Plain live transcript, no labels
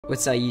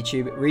What's up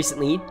YouTube?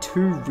 Recently,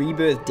 two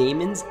Rebirth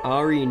demons,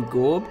 Ari and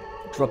Gorb,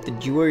 dropped the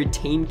duo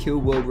team kill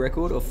world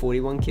record of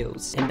 41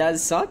 kills. And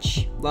as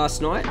such,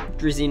 last night,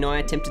 Drizzy and I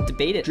attempted to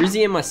beat it.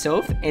 Drizzy and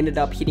myself ended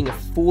up hitting a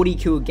 40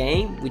 kill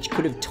game, which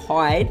could have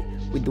tied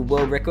with the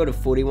world record of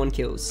 41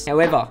 kills.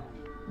 However,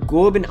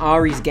 Gorb and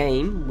Ari's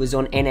game was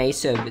on NA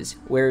servers,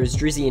 whereas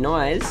Drizzy and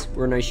I's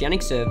were on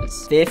Oceanic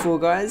servers. Therefore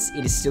guys,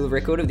 it is still a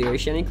record of the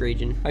Oceanic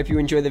region. Hope you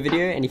enjoy the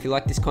video, and if you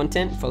like this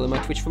content, follow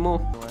my Twitch for more.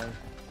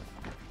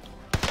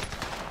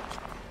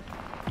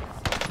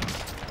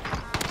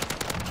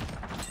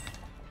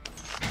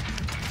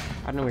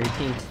 I don't know where he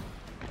pinged.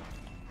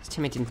 His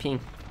teammate didn't ping.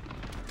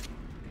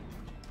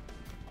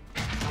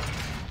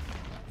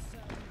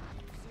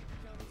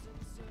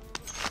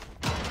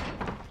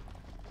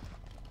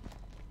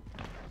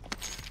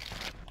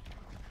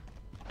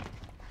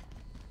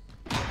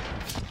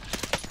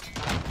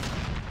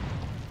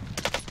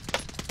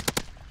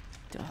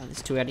 Oh,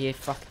 there's two out here,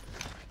 fuck.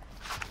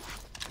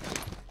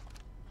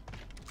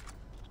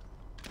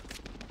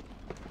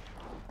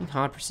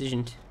 Hard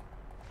precisioned.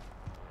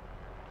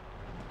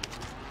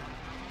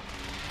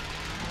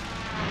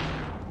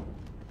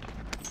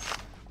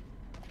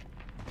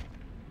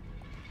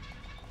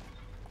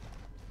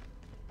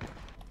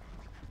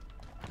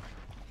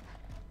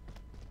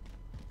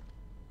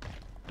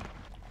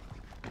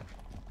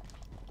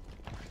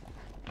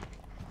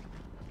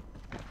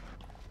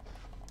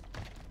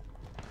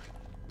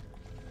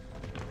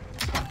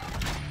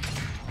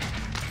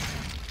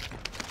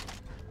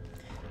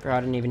 Bro, I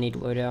didn't even need to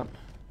load out.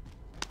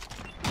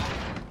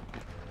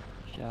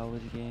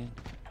 Showers again.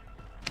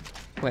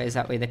 Wait, is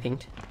that where they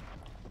pinged?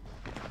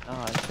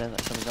 Oh, it sounds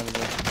like someone's over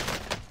there.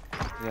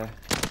 Yeah.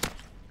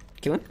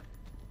 Kill him?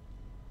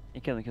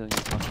 You kill him, you're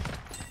fine.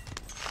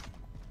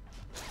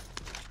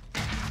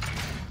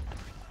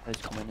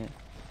 Let's come in here.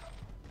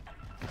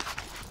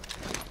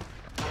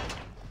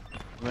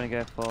 You wanna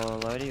go for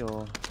Lodi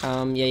or?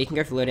 Yeah, you can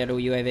go for loadout or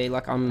UAV.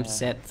 Like, I'm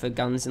set for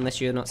guns.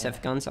 Unless you're not set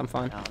for guns, I'm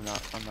fine. No, I'm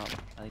not.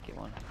 I think get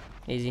one.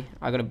 Easy.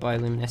 I got a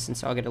bioluminescence,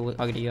 so I'll get a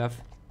UAV.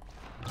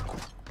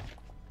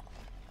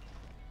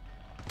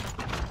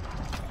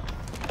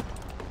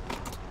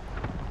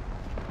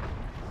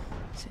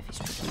 See if he's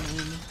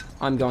tricking me.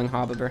 I'm going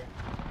harbor, bro.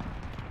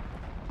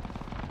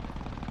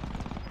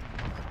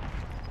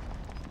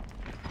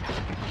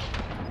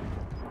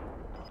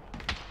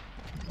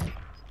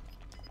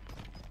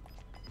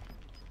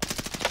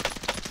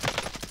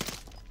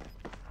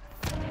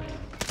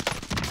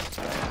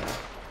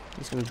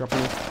 He's gonna drop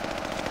me.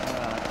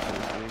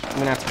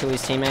 I'm gonna have to kill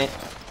his teammate.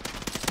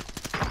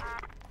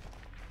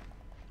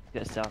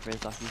 Get a self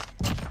res lucky.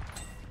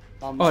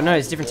 Oh no,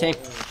 it's a different team.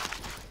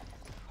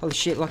 Holy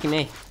shit, lucky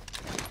me.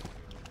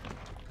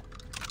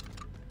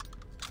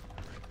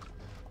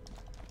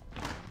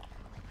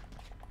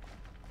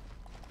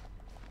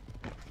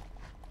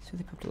 So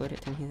they popped a loadout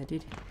down here, they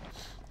did.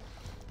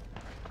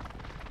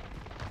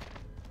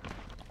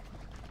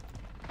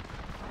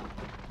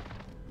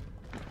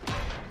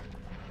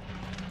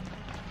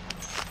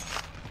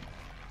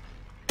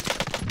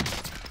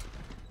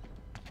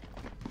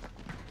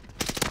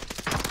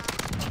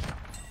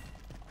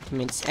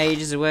 It's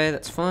ages away,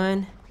 that's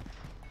fine.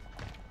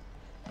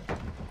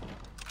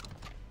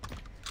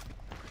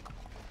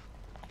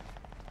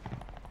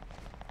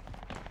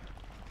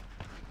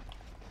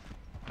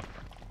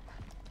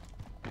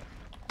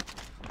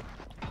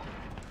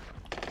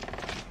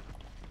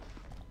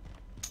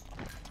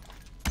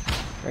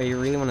 Are you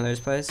really one of those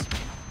players?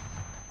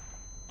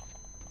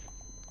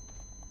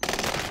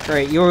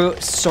 Great, you're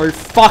so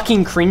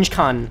fucking cringe,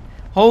 cunt.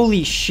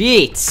 Holy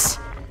shit!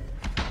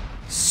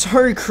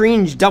 So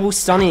cringe, double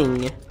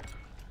stunning.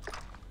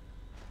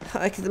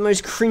 Like the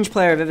most cringe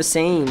player I've ever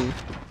seen.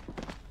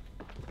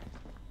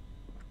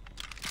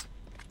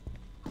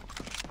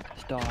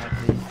 Stop,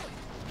 please.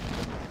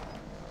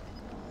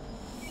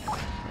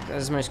 That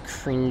was the most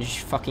cringe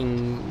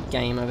fucking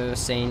game I've ever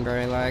seen,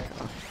 bro. Like,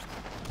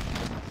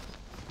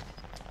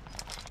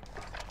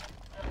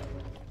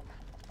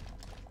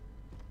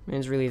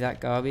 man's really that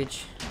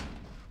garbage.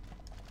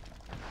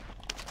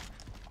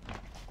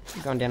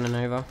 Gone down and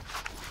over.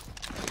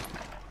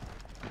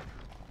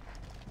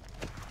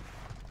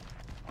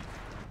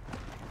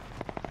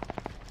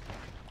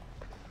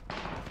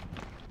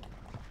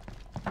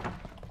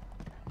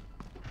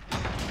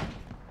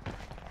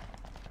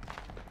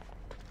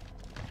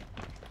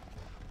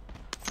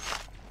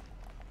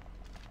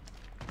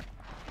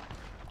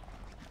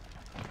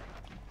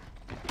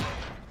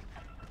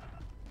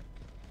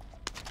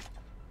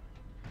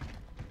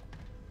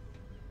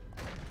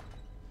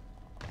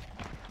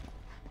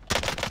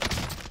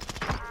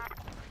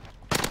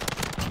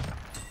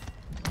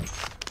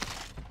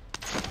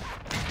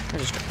 I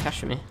just got cash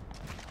for me.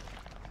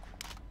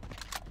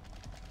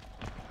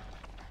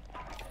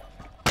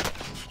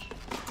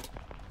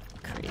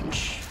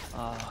 Cringe.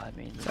 Oh, I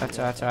mean. That's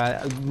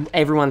alright.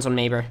 Everyone's on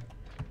me, bro.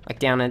 Like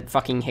down at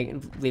fucking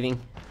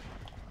living.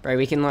 Bro,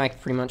 we can like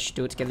pretty much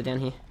do it together down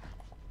here.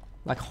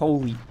 Like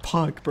holy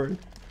fuck, bro.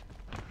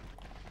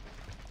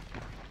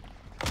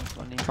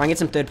 Try and get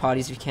some third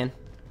parties if you can.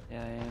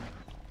 Yeah, I am.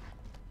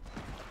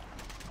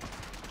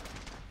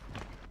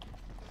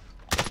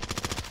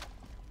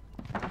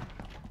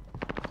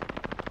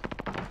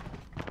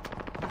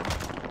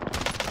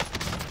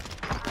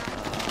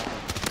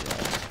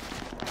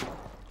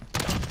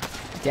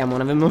 Down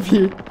one of them of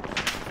you.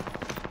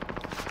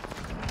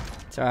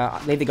 So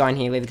leave the guy in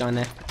here, leave the guy in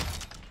there.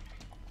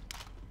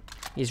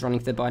 He's running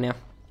third by now.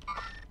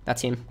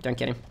 That's him, don't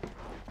get him.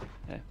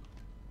 Okay.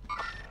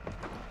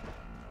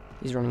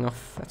 He's running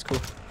off, that's cool.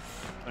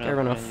 Go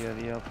run off.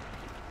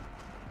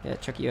 Yeah,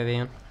 chuck your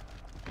UAV on.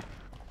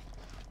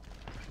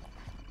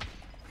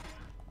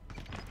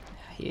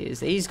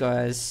 Here's these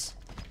guys.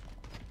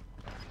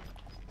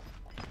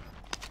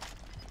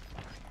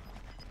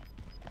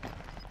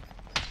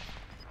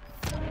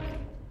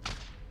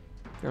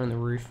 They're on the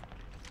roof.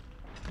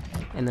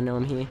 And they know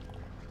I'm here.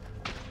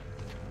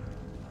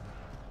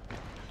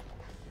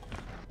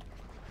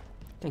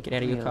 Don't get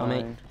out of your car,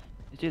 mate.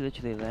 Did you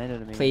literally land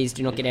on me? Please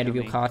do not get out of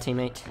your car,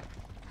 teammate.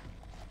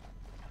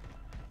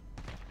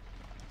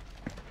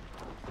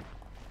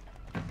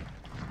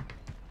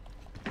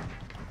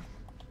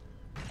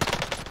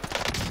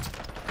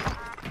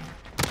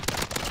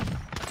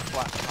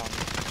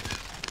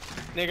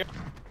 Nigga.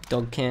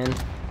 Dog can.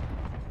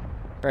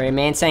 Bro,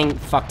 man saying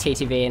fuck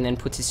TTV and then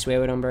puts his swear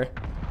word on, bro.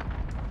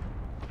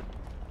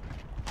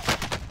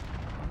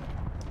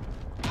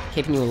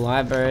 Keeping you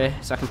alive, bro,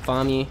 so I can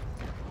farm you.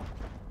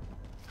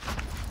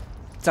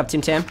 What's up,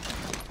 Tim Tam?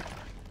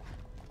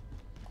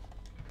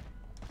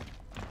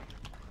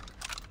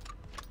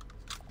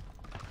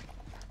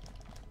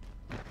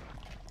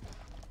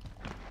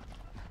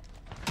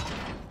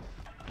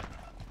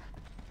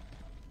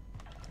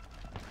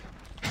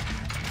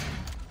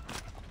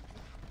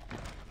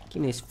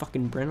 Give me this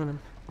fucking Bren on him.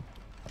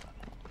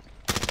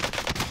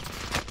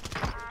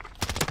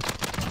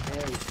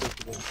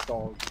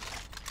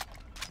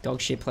 Dog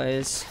shit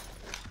players.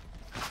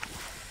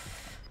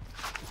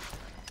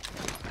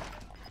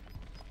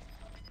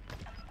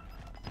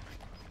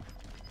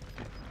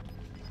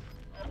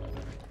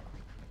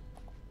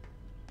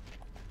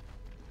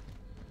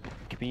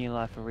 Keeping you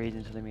alive for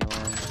reasons to leave me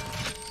alone.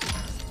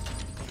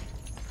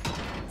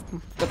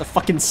 Got the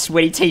fucking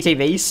sweaty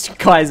TTV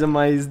guys on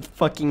my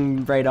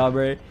fucking radar,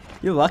 bro.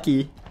 You're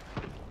lucky.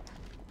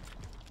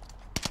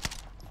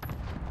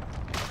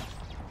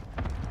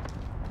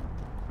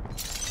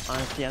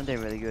 Honestly, I'm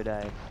doing really good,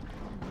 eh?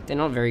 They're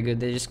not very good,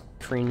 they're just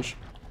cringe.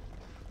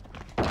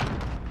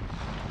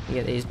 You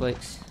get these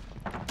blokes.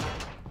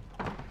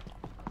 I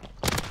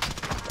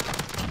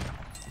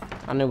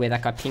don't know where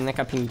that guy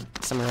pinged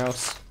somewhere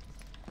else.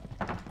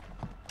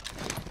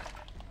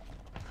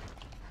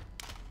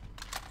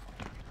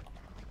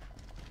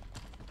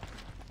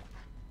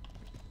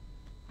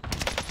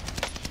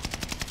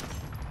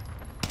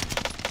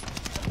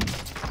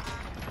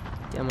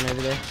 Down one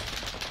over there.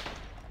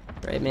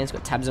 Right, man's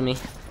got tabs on me.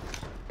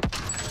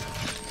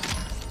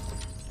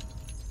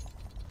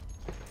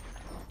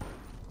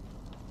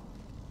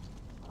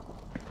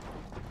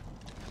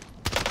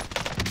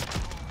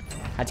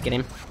 Had to get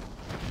him.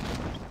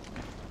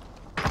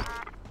 Oh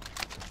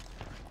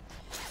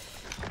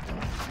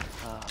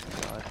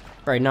my god.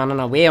 Bro,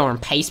 no, we're on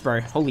pace,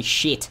 bro. Holy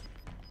shit.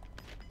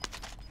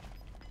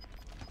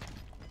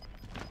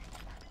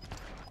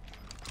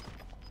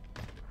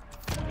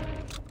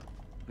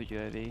 Good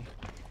UAV.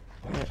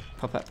 Right,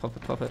 pop it.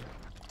 I think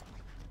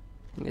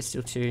there's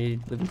still 2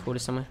 living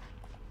quarters somewhere.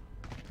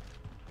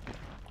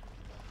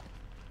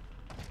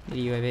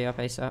 Need a UAV up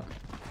ASAP.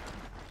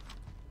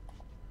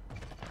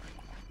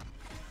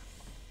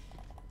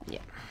 Yeah,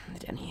 they're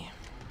down here.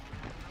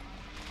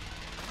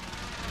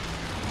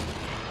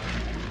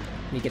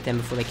 Need to get them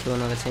before they kill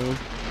another team.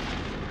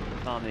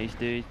 These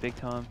dudes, big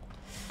time.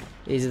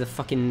 These are the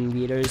fucking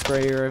weirdos, bro,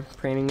 who are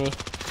pramming me.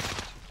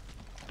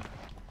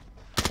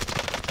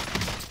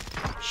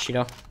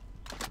 Shitter.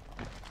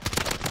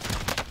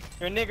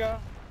 You're a nigga.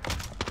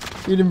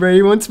 Eat him, bro.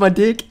 He wants my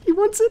dick. He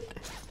wants it.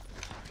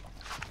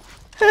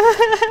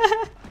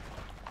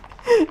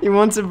 He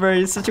wants it, bro.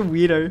 He's such a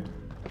weirdo.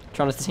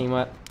 Trying us to team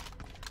up.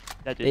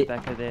 That dude's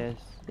back of theirs.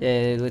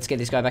 Yeah, let's get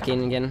this guy back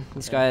in again.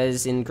 This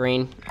guy's in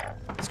green.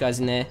 This guy's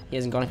in there. He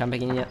hasn't gone to come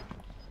back in yet.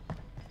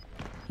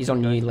 He's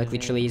on you, like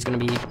literally. He's gonna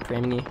be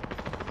pramming you.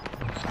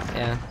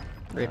 Yeah.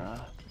 Rip.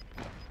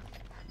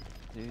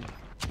 Dude.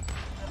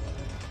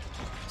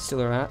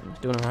 Still alright.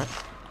 Doing alright.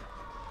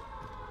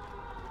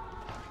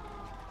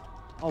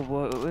 Oh,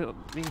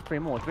 we need 3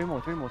 more. 3 more.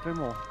 3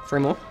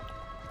 more?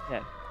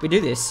 Yeah. We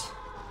do this.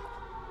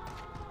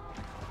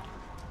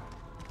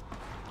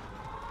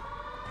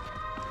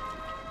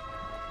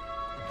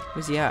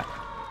 Where's he at?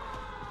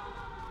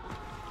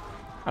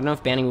 I don't know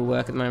if banning will work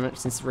at the moment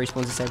since the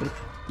respawns are disabled.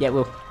 Yeah, it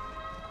will.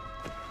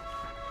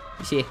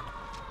 He's here.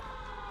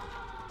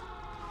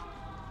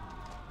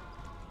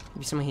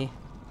 Maybe someone here.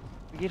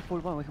 We get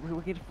 41.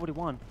 We get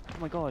 41. Oh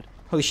my god.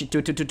 Holy shit, do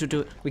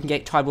it. We can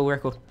get Tidewell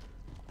record.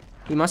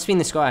 He must be in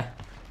the sky.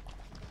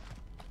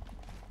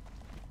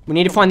 We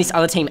need to find this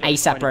other team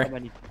ASAP, bro.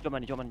 Drop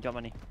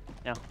money.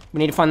 Now. We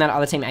need to find that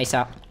other team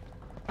ASAP.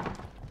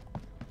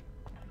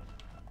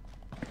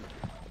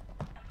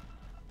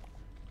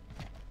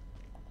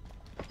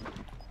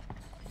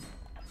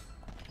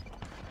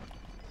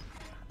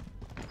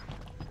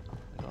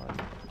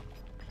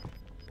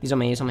 He's on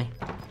me, he's on me.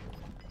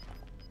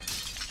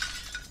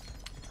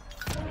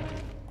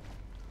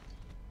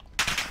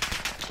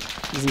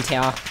 He's in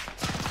tower.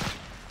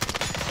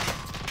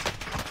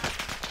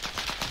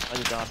 I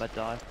just dive, I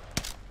dive.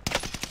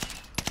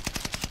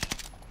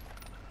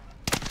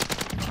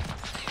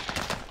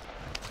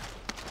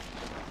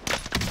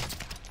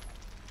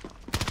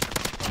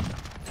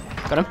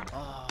 Got him.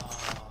 Oh.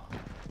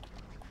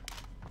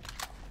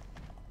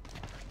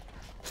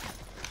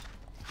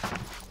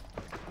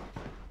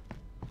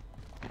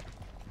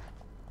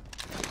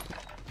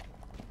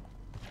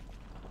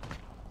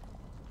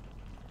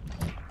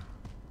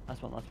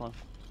 Last one.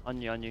 On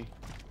you.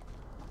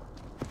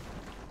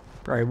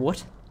 Bro,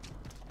 what?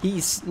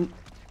 He's...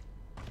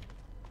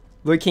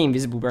 low-key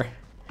invisible, bro.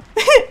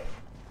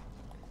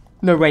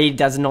 No way he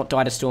does not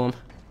die to storm.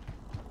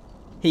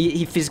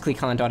 He physically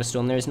can't die to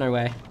storm, there is no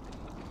way.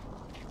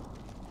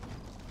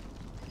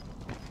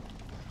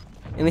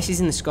 Unless he's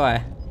in the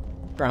sky.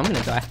 Bro, I'm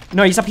gonna die.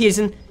 No, he's up here, he's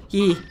in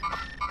here.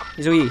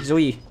 He's all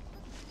you.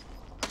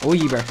 All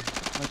you, bro.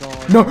 Oh my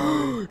god.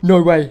 No!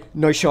 No way.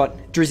 No shot.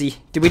 Drizzy,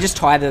 did we just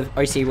tie the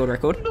OC world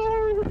record?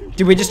 No!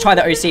 Did we just tie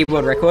the OC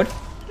world record?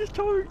 Just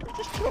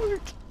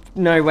choked.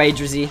 No way,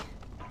 Drizzy.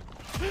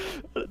 I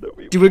don't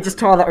know, Did we just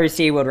tie the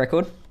OC world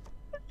record?